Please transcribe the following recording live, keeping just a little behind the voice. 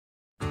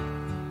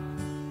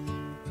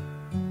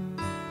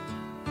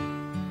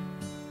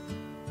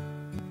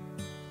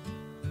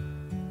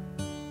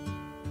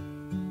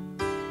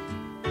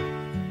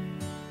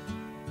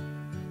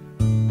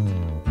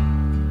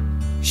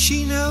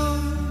She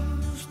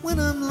knows when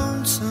I'm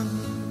lonesome,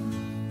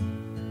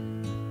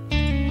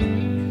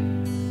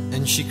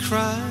 and she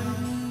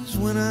cries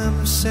when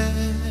I'm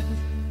sad.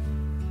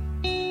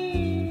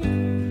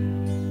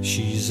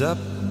 She's up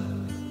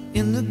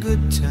in the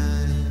good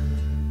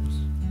times,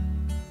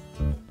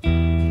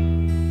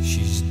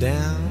 she's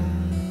down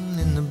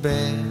in the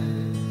bad.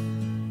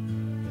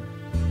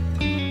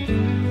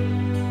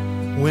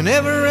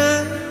 Whenever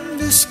I'm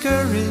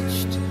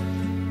discouraged,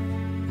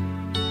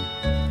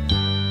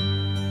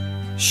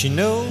 she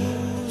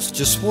knows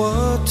just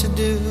what to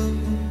do.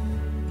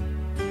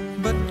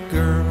 But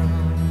girl,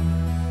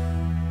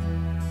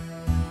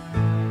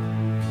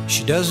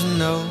 she doesn't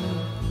know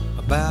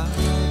about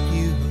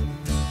you.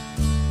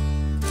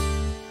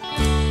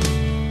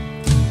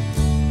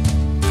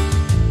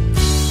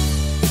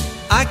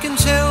 I can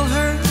tell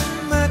her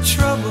my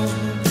trouble,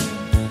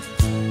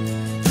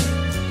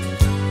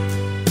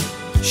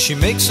 she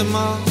makes them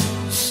all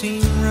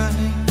seem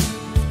right.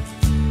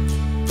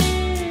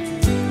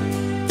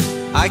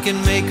 I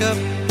can make up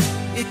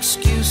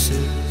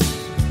excuses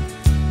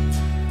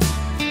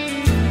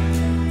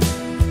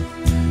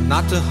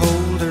not to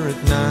hold her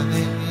at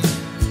night.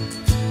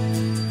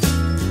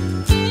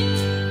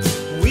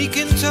 We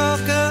can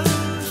talk of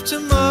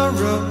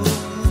tomorrow,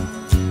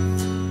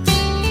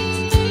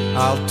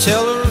 I'll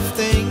tell her of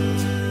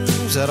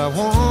things that I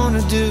want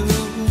to do.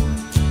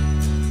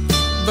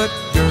 But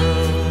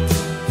girl,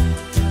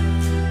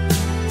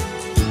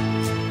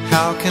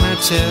 how can I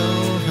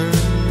tell her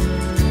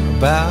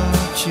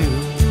about you?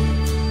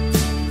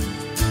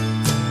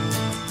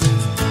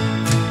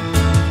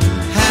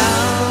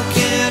 How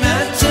can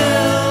I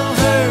tell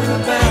her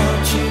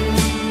about you?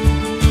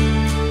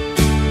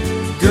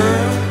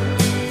 Girl,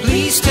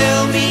 please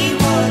tell me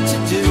what to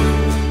do.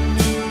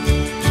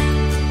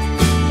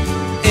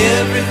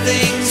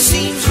 Everything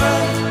seems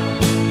right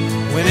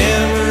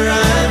whenever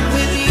I'm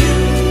with you.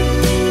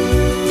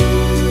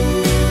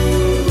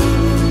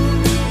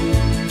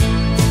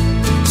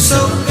 So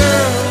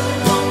girl,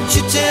 won't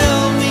you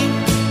tell me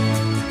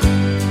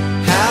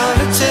how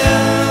to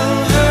tell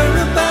her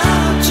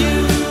about you?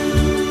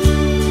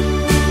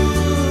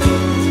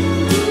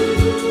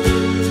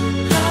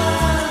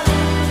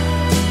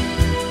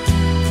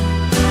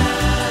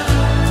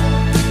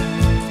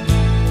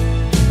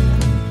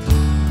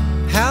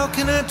 How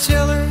can I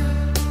tell her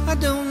I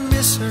don't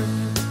miss her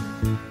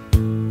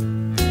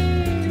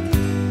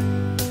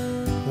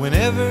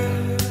whenever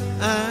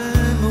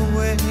I'm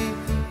away?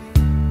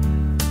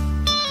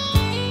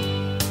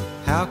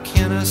 How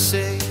can I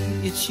say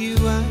it's you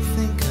I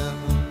think of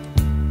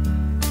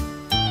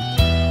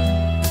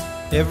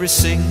every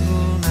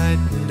single night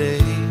and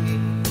day?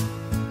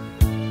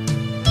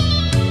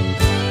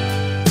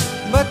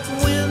 But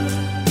when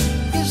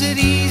is it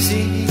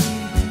easy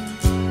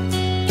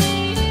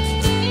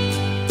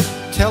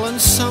telling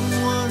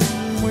someone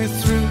we're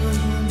through?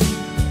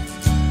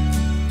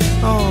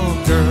 Oh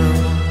girl,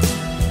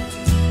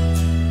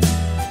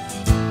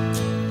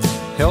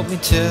 help me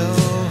tell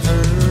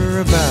her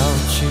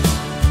about you.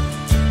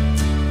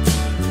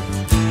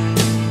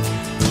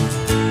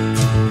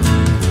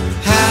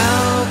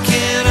 How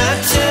can I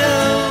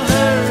tell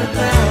her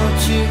about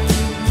you?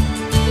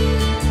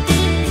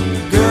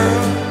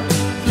 Girl,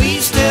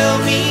 please tell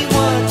me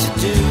what to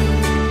do.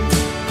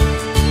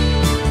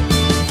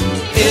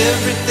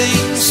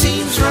 Everything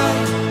seems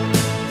right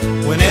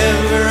whenever